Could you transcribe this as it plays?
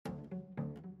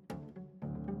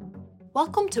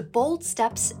Welcome to Bold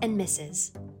Steps and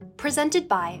Misses, presented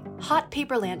by Hot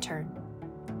Paper Lantern.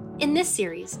 In this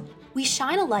series, we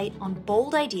shine a light on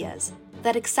bold ideas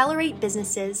that accelerate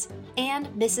businesses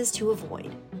and misses to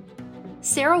avoid.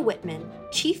 Sarah Whitman,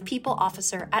 Chief People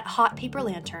Officer at Hot Paper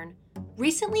Lantern,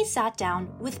 recently sat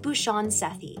down with Bhushan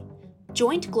Sethi,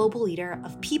 Joint Global Leader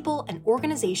of People and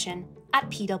Organization at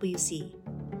PwC.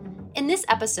 In this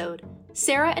episode,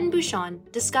 Sarah and Bhushan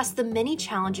discuss the many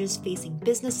challenges facing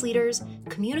business leaders,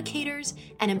 communicators,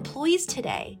 and employees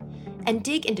today, and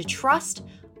dig into trust,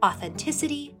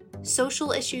 authenticity,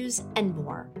 social issues, and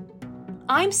more.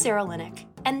 I'm Sarah Linick,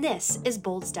 and this is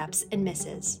Bold Steps and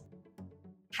Misses.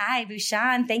 Hi,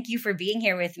 Bhushan. Thank you for being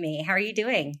here with me. How are you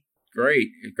doing? Great.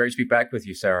 Great to be back with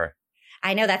you, Sarah.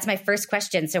 I know that's my first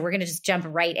question, so we're going to just jump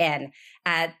right in.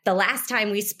 The last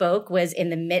time we spoke was in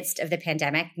the midst of the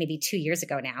pandemic, maybe 2 years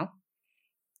ago now.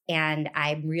 And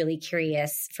I'm really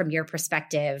curious from your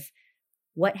perspective,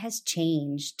 what has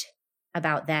changed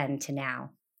about then to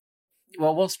now?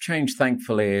 Well, what's changed,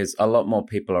 thankfully, is a lot more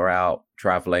people are out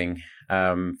traveling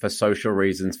for social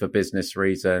reasons, for business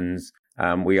reasons.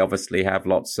 We obviously have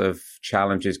lots of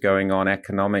challenges going on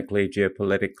economically,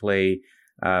 geopolitically,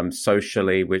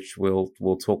 socially, which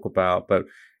we'll talk about. But,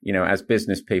 as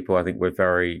business people, I think we're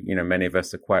very, many of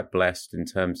us are quite blessed in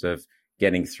terms of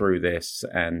getting through this,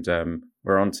 and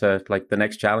we're on to the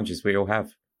next challenges we all have.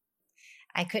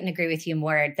 I couldn't agree with you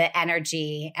more. The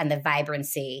energy and the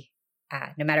vibrancy,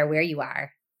 no matter where you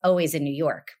are, always in New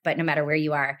York, but no matter where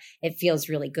you are, it feels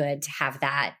really good to have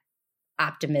that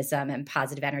optimism and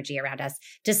positive energy around us,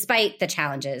 despite the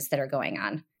challenges that are going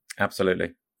on.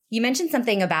 Absolutely. You mentioned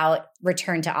something about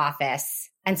return to office.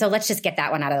 And so let's just get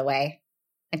that one out of the way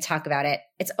and talk about it.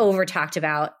 It's over talked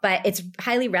about, but it's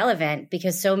highly relevant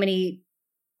because so many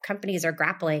companies are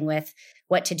grappling with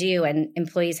what to do, and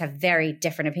employees have very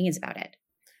different opinions about it.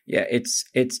 Yeah,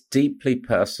 it's deeply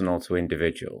personal to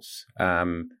individuals.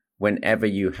 Whenever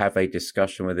you have a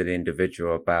discussion with an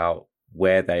individual about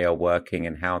where they are working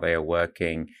and how they are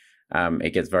working, it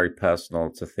gets very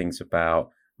personal to things about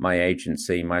my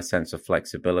agency, my sense of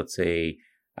flexibility,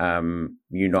 you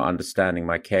not understanding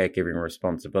my caregiving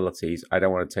responsibilities. I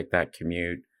don't want to take that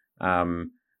commute.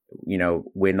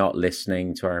 We're not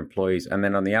listening to our employees. And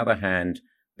then on the other hand,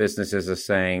 businesses are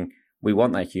saying, we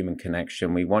want that human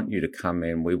connection. We want you to come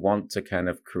in. We want to kind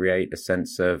of create a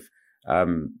sense of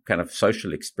kind of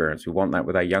social experience. We want that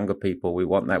with our younger people. We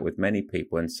want that with many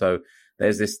people. And so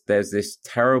there's this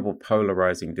terrible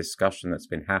polarizing discussion that's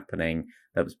been happening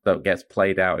that gets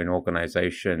played out in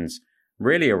organizations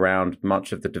really around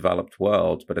much of the developed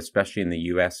world, but especially in the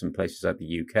US and places like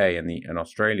the UK and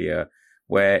Australia,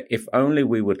 where if only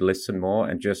we would listen more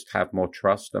and just have more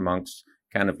trust amongst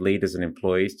kind of leaders and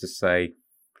employees to say,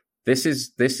 this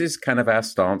is kind of our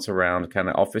stance around kind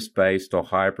of office-based or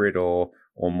hybrid or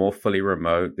more fully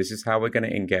remote. This is how we're going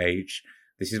to engage.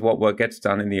 This is what work gets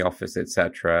done in the office,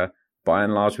 etc. By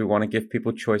and large, we want to give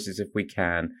people choices if we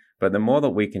can. But the more that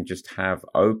we can just have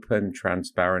open,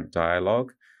 transparent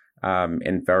dialogue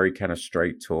in very kind of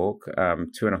straight talk,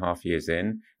 2.5 years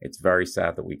in, it's very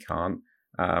sad that we can't.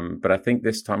 But I think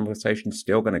this conversation is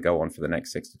still going to go on for the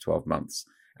next 6 to 12 months.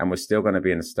 And we're still going to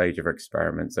be in a stage of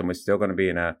experiments. And we're still going to be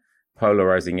in a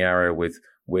polarizing area with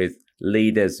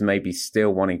leaders maybe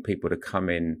still wanting people to come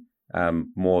in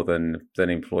more than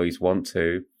employees want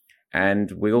to.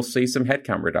 And we'll see some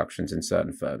headcount reductions in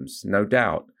certain firms, no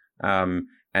doubt.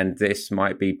 And this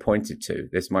might be pointed to.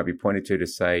 This might be pointed to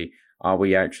say, are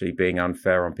we actually being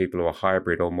unfair on people who are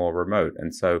hybrid or more remote?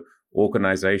 And so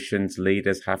organizations,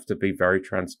 leaders have to be very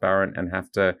transparent and have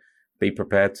to be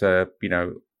prepared to,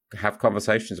 have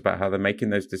conversations about how they're making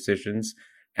those decisions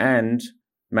and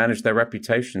manage their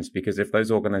reputations. Because if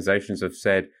those organizations have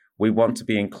said, we want to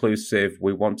be inclusive,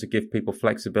 we want to give people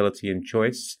flexibility and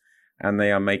choice, and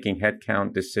they are making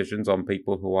headcount decisions on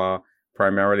people who are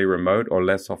primarily remote or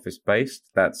less office-based,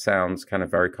 that sounds kind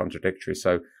of very contradictory.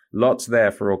 So lots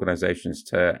there for organizations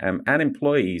to and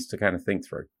employees to kind of think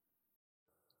through.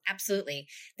 Absolutely.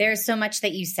 There's so much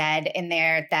that you said in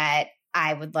there that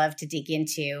I would love to dig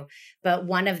into. But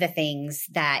one of the things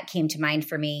that came to mind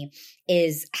for me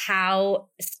is how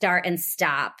start and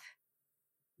stop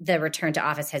the return to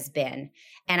office has been.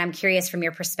 And I'm curious from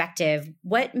your perspective,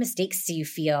 what mistakes do you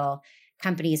feel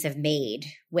companies have made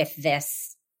with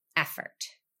this effort?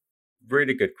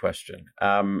 Really good question.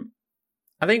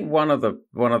 I think one of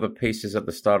the pieces at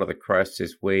the start of the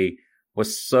crisis, we were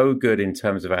so good in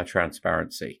terms of our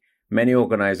transparency. Many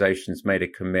organizations made a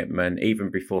commitment,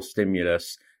 even before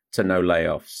stimulus, to no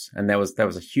layoffs. And there was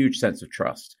a huge sense of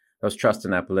trust. There was trust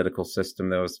in our political system.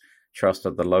 There was trust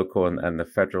at the local and the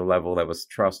federal level. There was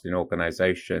trust in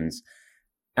organizations.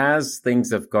 As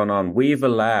things have gone on, we've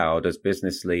allowed, as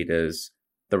business leaders,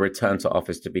 the return to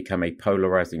office to become a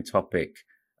polarizing topic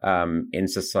in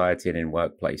society and in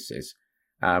workplaces.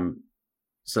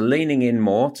 So leaning in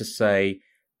more to say,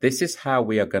 this is how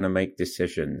we are going to make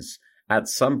decisions. At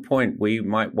some point, we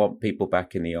might want people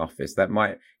back in the office. That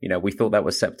might, we thought that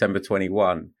was September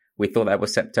 21. We thought that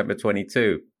was September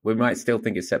 22. We might still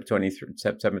think it's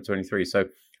September 23. So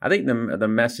I think the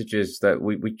message is that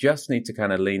we just need to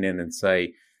kind of lean in and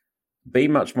say, be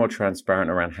much more transparent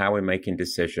around how we're making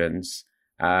decisions.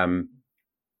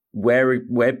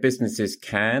 Where businesses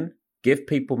can, give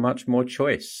people much more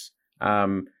choice.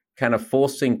 Kind of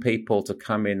forcing people to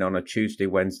come in on a Tuesday,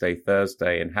 Wednesday,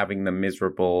 Thursday and having them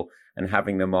miserable and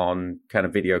having them on kind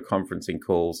of video conferencing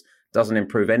calls doesn't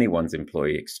improve anyone's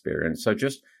employee experience. So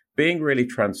just being really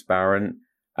transparent,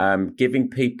 giving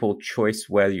people choice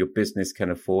where your business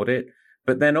can afford it.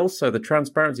 But then also the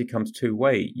transparency comes two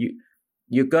ways.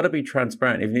 You've got to be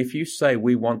transparent. Even if you say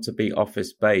we want to be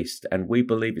office based and we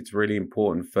believe it's really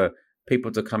important for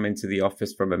people to come into the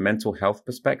office from a mental health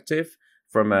perspective,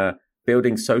 from a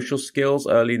building social skills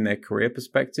early in their career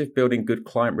perspective, building good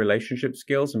client relationship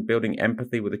skills and building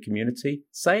empathy with the community,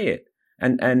 say it.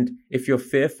 And if you're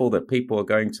fearful that people are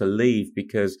going to leave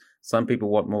because some people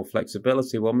want more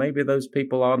flexibility, well, maybe those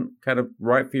people aren't kind of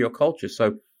right for your culture.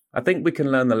 So I think we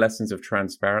can learn the lessons of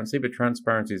transparency, but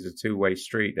transparency is a two-way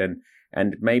street.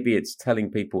 And maybe it's telling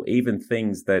people even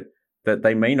things that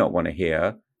they may not want to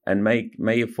hear and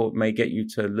may get you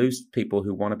to lose people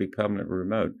who want to be permanently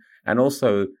remote. And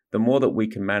also, the more that we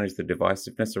can manage the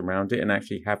divisiveness around it and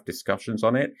actually have discussions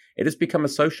on it, it has become a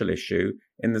social issue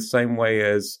in the same way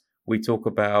as we talk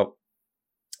about,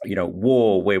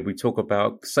 war, where we talk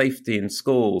about safety in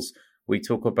schools, we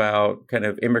talk about kind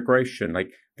of immigration.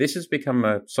 Like, this has become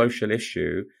a social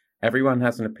issue. Everyone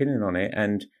has an opinion on it,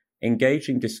 and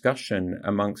engaging discussion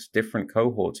amongst different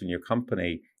cohorts in your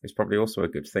company is probably also a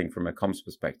good thing from a comms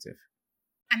perspective.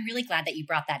 I'm really glad that you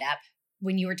brought that up.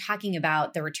 When you were talking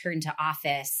about the return to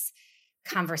office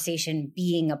conversation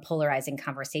being a polarizing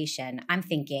conversation, I'm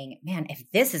thinking, man, if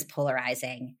this is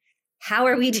polarizing, how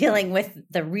are we dealing with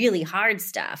the really hard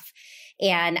stuff?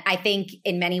 And I think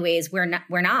in many ways we're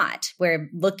not. We're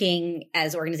looking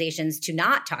as organizations to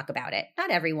not talk about it. Not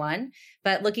everyone,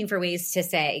 but looking for ways to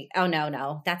say, oh, no,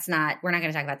 we're not going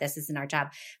to talk about this. This isn't our job.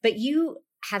 But you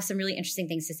have some really interesting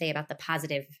things to say about the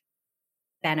positive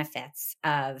benefits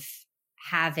of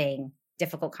having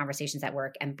difficult conversations at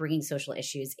work and bringing social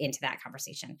issues into that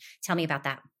conversation. Tell me about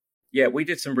that. Yeah, we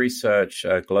did some research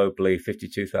globally,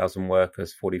 52,000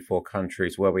 workers, 44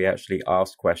 countries, where we actually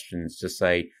asked questions to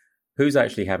say, who's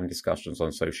actually having discussions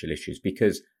on social issues?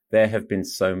 Because there have been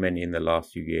so many in the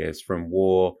last few years, from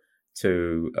war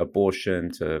to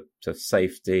abortion to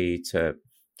safety to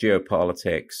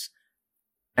geopolitics.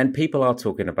 And people are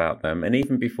talking about them. And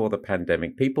even before the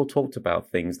pandemic, people talked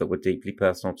about things that were deeply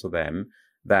personal to them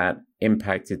that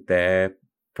impacted their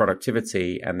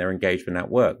productivity and their engagement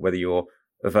at work, whether you're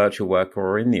a virtual worker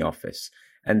or in the office.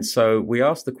 And so we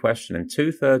asked the question, and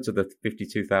 2/3 of the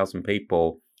 52,000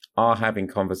 people are having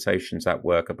conversations at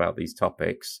work about these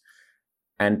topics,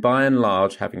 and by and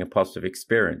large having a positive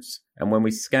experience. And when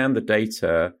we scan the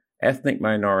data, ethnic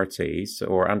minorities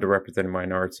or underrepresented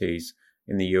minorities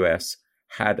in the US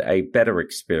had a better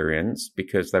experience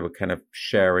because they were kind of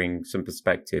sharing some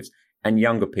perspectives. And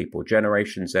younger people,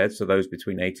 Generation Z, so those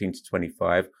between 18 to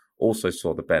 25, also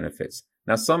saw the benefits.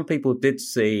 Now, some people did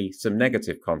see some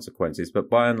negative consequences, but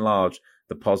by and large,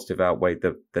 the positive outweighed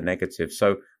the negative.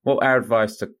 So what our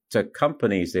advice to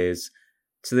companies is,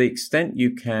 to the extent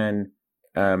you can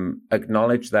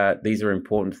acknowledge that these are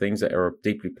important things that are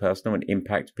deeply personal and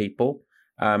impact people,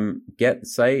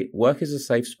 work is a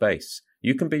safe space.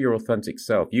 You can be your authentic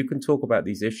self. You can talk about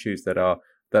these issues that are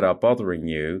bothering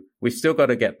you. We've still got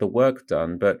to get the work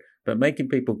done, but making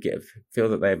people feel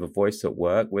that they have a voice at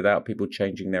work without people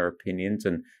changing their opinions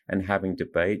and having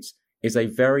debates is a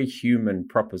very human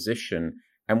proposition.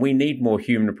 And we need more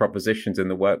human propositions in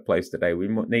the workplace today. We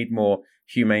need more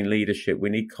humane leadership. We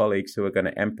need colleagues who are going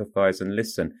to empathize and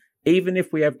listen, even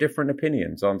if we have different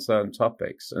opinions on certain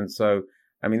topics. And so,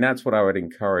 I mean, that's what I would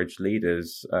encourage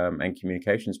leaders and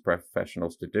communications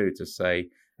professionals to do, to say,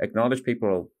 acknowledge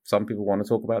some people want to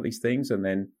talk about these things, and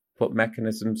then put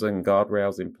mechanisms and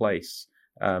guardrails in place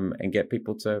and get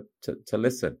people to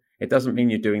listen. It doesn't mean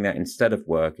you're doing that instead of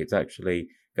work. It's actually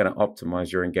going to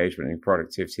optimize your engagement and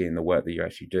productivity in the work that you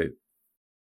actually do.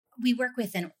 We work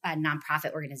with a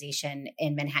nonprofit organization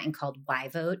in Manhattan called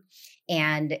YVote,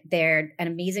 and they're an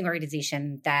amazing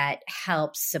organization that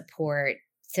helps support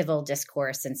civil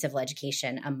discourse and civil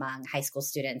education among high school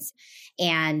students.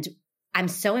 And I'm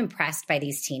so impressed by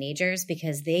these teenagers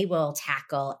because they will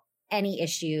tackle any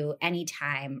issue,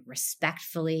 anytime,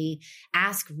 respectfully,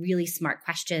 ask really smart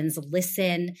questions,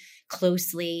 listen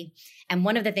closely. And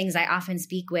one of the things I often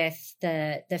speak with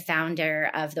the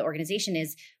founder of the organization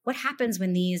is what happens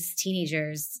when these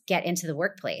teenagers get into the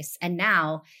workplace and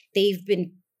now they've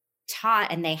been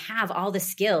taught and they have all the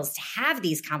skills to have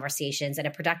these conversations in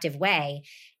a productive way,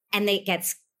 and they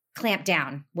gets clamped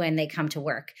down when they come to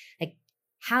work. Like,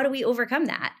 how do we overcome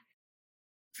that?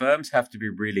 Firms have to be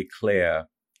really clear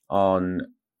on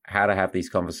how to have these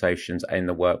conversations in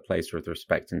the workplace with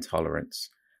respect and tolerance.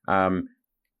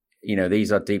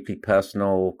 These are deeply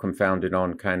personal, confounded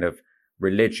on kind of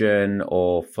religion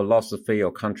or philosophy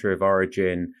or country of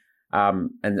origin.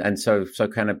 So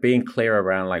kind of being clear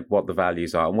around like what the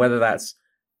values are, and whether that's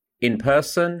in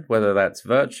person, whether that's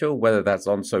virtual, whether that's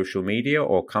on social media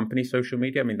or company social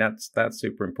media. I mean, that's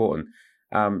super important.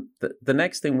 The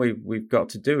next thing we've got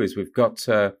to do is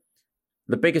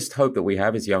the biggest hope that we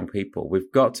have is young people.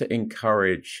 We've got to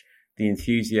encourage the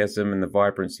enthusiasm and the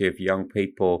vibrancy of young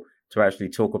people to actually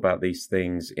talk about these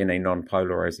things in a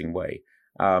non-polarizing way.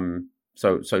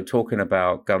 So talking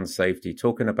about gun safety,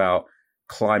 talking about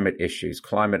climate issues.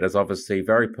 Climate is obviously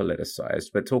very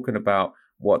politicized, but talking about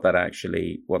what that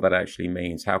actually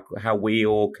means, how we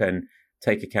all can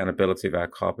take accountability of our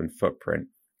carbon footprint.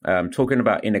 Talking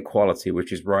about inequality,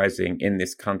 which is rising in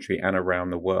this country and around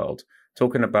the world.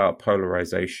 Talking about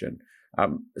polarization.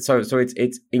 So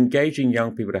it's engaging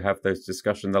young people to have those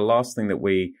discussions. The last thing that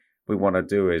we want to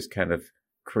do is kind of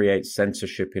create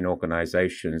censorship in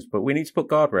organizations, but we need to put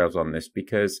guardrails on this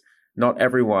because not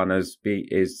everyone is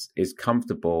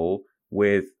comfortable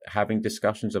with having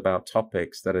discussions about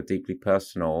topics that are deeply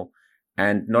personal,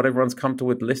 and not everyone's comfortable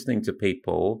with listening to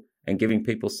people and giving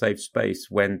people safe space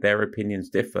when their opinions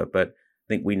differ. But I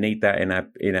think we need that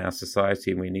in our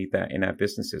society, and we need that in our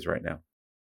businesses right now.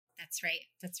 That's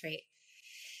right.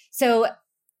 So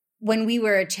when we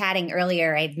were chatting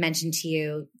earlier, I mentioned to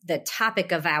you the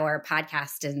topic of our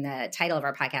podcast, and the title of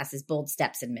our podcast is Bold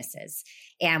Steps and Misses.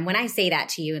 And when I say that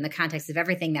to you in the context of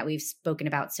everything that we've spoken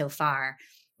about so far,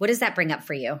 what does that bring up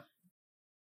for you?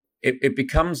 It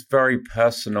becomes very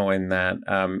personal in that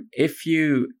if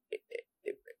you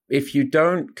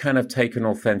don't kind of take an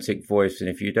authentic voice, and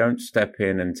if you don't step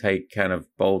in and take kind of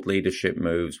bold leadership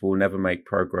moves, we'll never make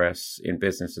progress in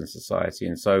business and society.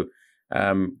 And so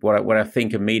what I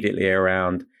think immediately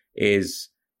around is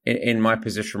in my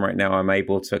position right now, I'm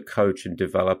able to coach and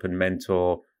develop and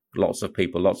mentor lots of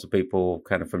people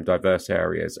kind of from diverse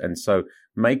areas. And so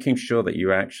making sure that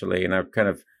you actually, and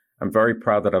I'm very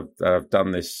proud that I've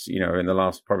done this, in the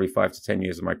last probably 5 to 10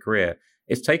 years of my career,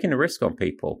 is taking a risk on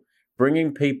people.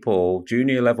 Bringing people,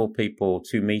 junior level people,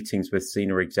 to meetings with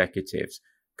senior executives,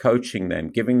 coaching them,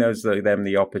 giving them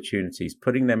the opportunities,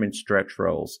 putting them in stretch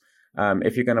roles.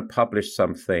 If you're going to publish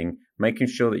something, making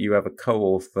sure that you have a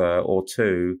co-author or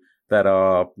two that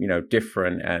are,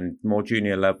 different and more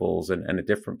junior levels and a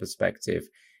different perspective.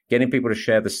 Getting people to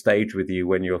share the stage with you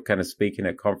when you're kind of speaking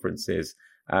at conferences.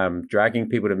 Dragging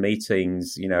people to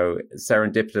meetings,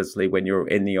 serendipitously when you're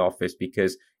in the office,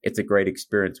 because it's a great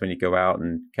experience when you go out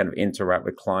and kind of interact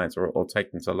with clients or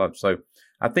take them to lunch. So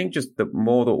I think just the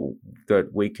more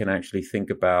that we can actually think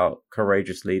about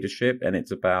courageous leadership, and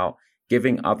it's about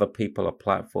giving other people a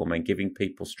platform and giving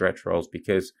people stretch roles,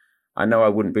 because I know I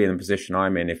wouldn't be in the position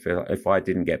I'm in if I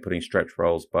didn't get put in stretch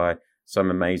roles by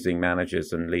some amazing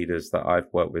managers and leaders that I've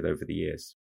worked with over the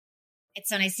years. It's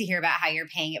so nice to hear about how you're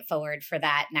paying it forward for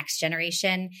that next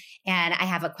generation. And I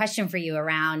have a question for you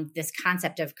around this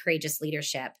concept of courageous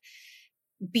leadership.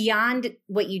 Beyond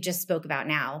what you just spoke about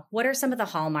now, what are some of the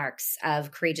hallmarks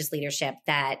of courageous leadership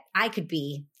that I could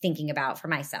be thinking about for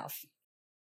myself?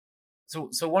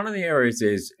 So one of the areas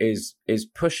is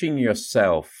pushing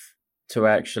yourself to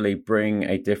actually bring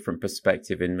a different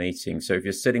perspective in meetings. So if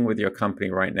you're sitting with your company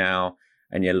right now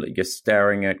and you're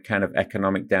staring at kind of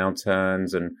economic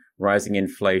downturns and rising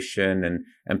inflation,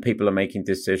 and people are making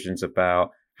decisions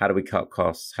about how do we cut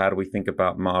costs, how do we think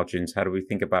about margins, how do we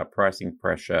think about pricing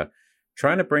pressure,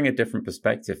 trying to bring a different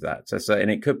perspective to that. So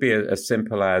and it could be as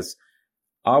simple as,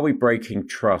 are we breaking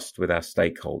trust with our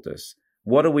stakeholders?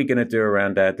 What are we going to do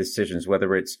around our decisions,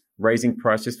 whether it's raising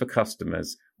prices for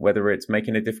customers, whether it's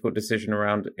making a difficult decision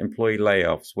around employee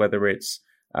layoffs, whether it's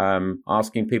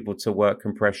asking people to work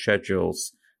compressed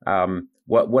schedules,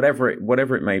 whatever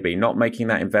it may be, not making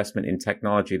that investment in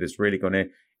technology that's really going to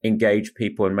engage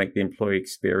people and make the employee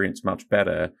experience much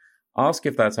better. Ask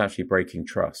if that's actually breaking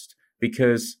trust,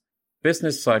 because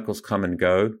business cycles come and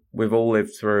go. We've all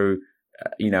lived through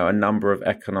a number of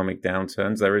economic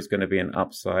downturns, there is going to be an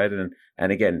upside. And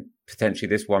again, potentially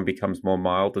this one becomes more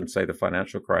mild than, say, the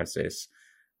financial crisis.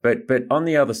 But on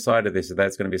the other side of this,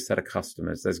 there's going to be a set of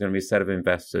customers. There's going to be a set of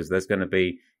investors. There's going to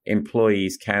be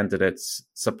employees, candidates,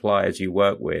 suppliers you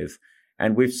work with.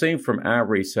 And we've seen from our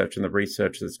research and the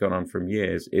research that's gone on from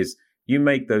years is you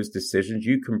make those decisions.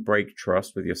 You can break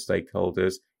trust with your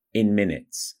stakeholders in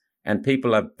minutes. And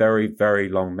people have very, very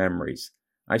long memories.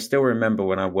 I still remember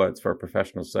when I worked for a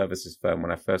professional services firm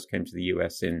when I first came to the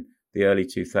US in the early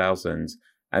 2000s,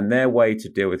 and their way to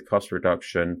deal with cost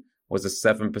reduction was a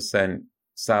 7%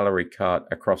 salary cut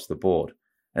across the board.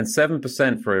 And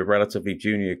 7% for a relatively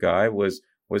junior guy was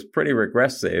pretty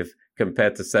regressive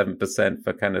compared to 7%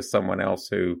 for kind of someone else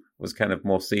who was kind of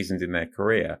more seasoned in their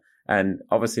career. And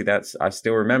obviously I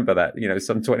still remember that,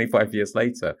 some 25 years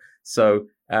later. So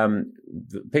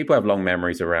people have long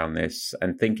memories around this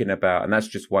and thinking about, and that's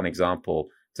just one example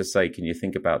to say, can you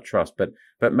think about trust?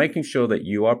 But making sure that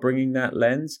you are bringing that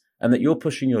lens and that you're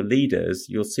pushing your leaders,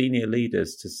 your senior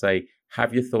leaders to say,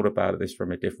 have you thought about this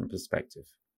from a different perspective?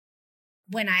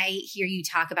 When I hear you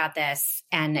talk about this,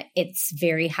 and it's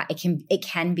very high, it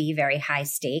can be very high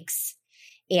stakes.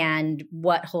 And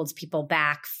what holds people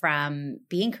back from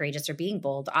being courageous or being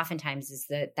bold oftentimes is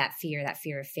that fear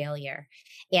of failure.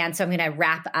 And so I'm going to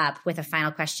wrap up with a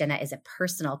final question that is a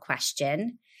personal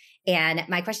question. And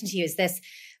my question to you is this: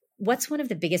 what's one of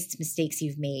the biggest mistakes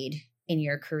you've made in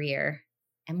your career,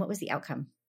 and what was the outcome?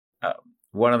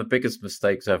 One of the biggest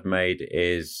mistakes I've made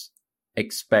is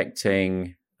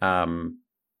expecting,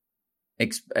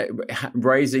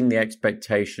 raising the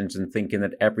expectations and thinking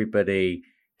that everybody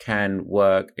can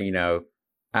work,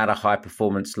 at a high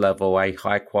performance level, a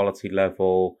high quality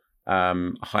level,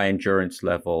 high endurance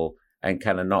level, and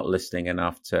kind of not listening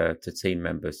enough to team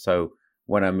members. So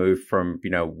when I moved from,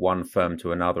 one firm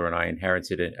to another and I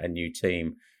inherited a new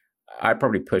team, I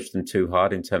probably pushed them too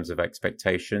hard in terms of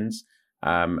expectations.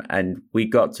 And we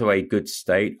got to a good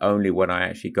state only when I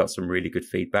actually got some really good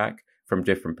feedback from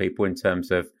different people in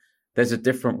terms of, there's a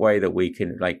different way that we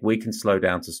can slow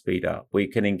down to speed up. We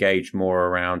can engage more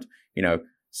around,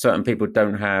 certain people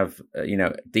don't have,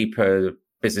 deeper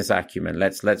business acumen.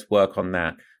 Let's work on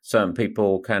that. Certain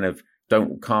people kind of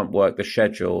can't work the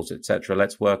schedules, et cetera.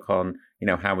 Let's work on,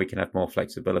 how we can have more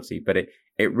flexibility. But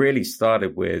it really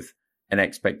started with an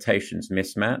expectations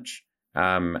mismatch.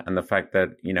 And the fact that,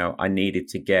 I needed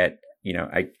to get,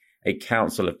 a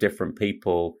council of different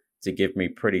people to give me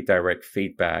pretty direct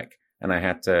feedback. And I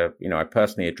had to, I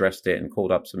personally addressed it and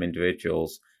called up some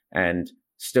individuals and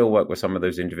still work with some of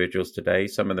those individuals today.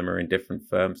 Some of them are in different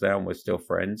firms now and we're still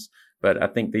friends. But I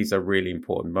think these are really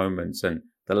important moments. And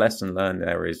the lesson learned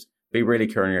there is be really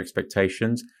clear on your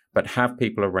expectations, but have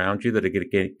people around you that are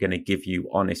going to give you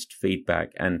honest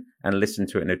feedback and listen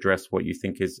to it and address what you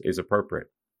think is appropriate.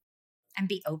 And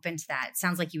be open to that. It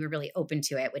sounds like you were really open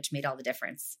to it, which made all the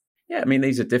difference. Yeah,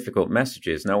 these are difficult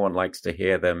messages. No one likes to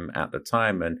hear them at the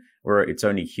time. And it's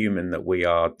only human that we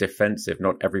are defensive.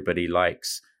 Not everybody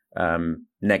likes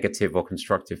negative or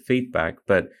constructive feedback.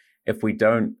 But if we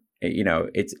don't,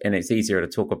 it's easier to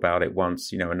talk about it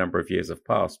once, a number of years have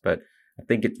passed. But I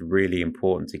think it's really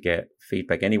important to get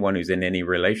feedback. Anyone who's in any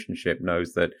relationship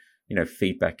knows that,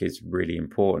 feedback is really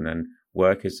important, and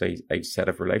work is a set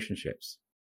of relationships.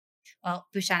 Well,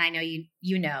 Bhushan, I know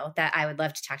you know that I would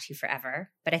love to talk to you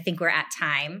forever, but I think we're at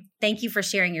time. Thank you for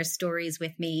sharing your stories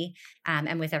with me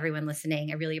and with everyone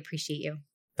listening. I really appreciate you.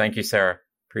 Thank you, Sarah.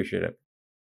 Appreciate it.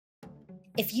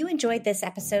 If you enjoyed this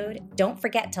episode, don't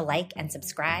forget to like and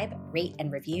subscribe, rate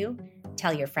and review,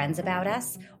 tell your friends about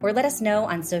us, or let us know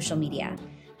on social media.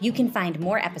 You can find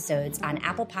more episodes on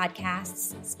Apple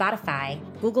Podcasts, Spotify,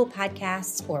 Google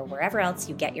Podcasts, or wherever else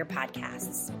you get your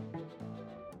podcasts.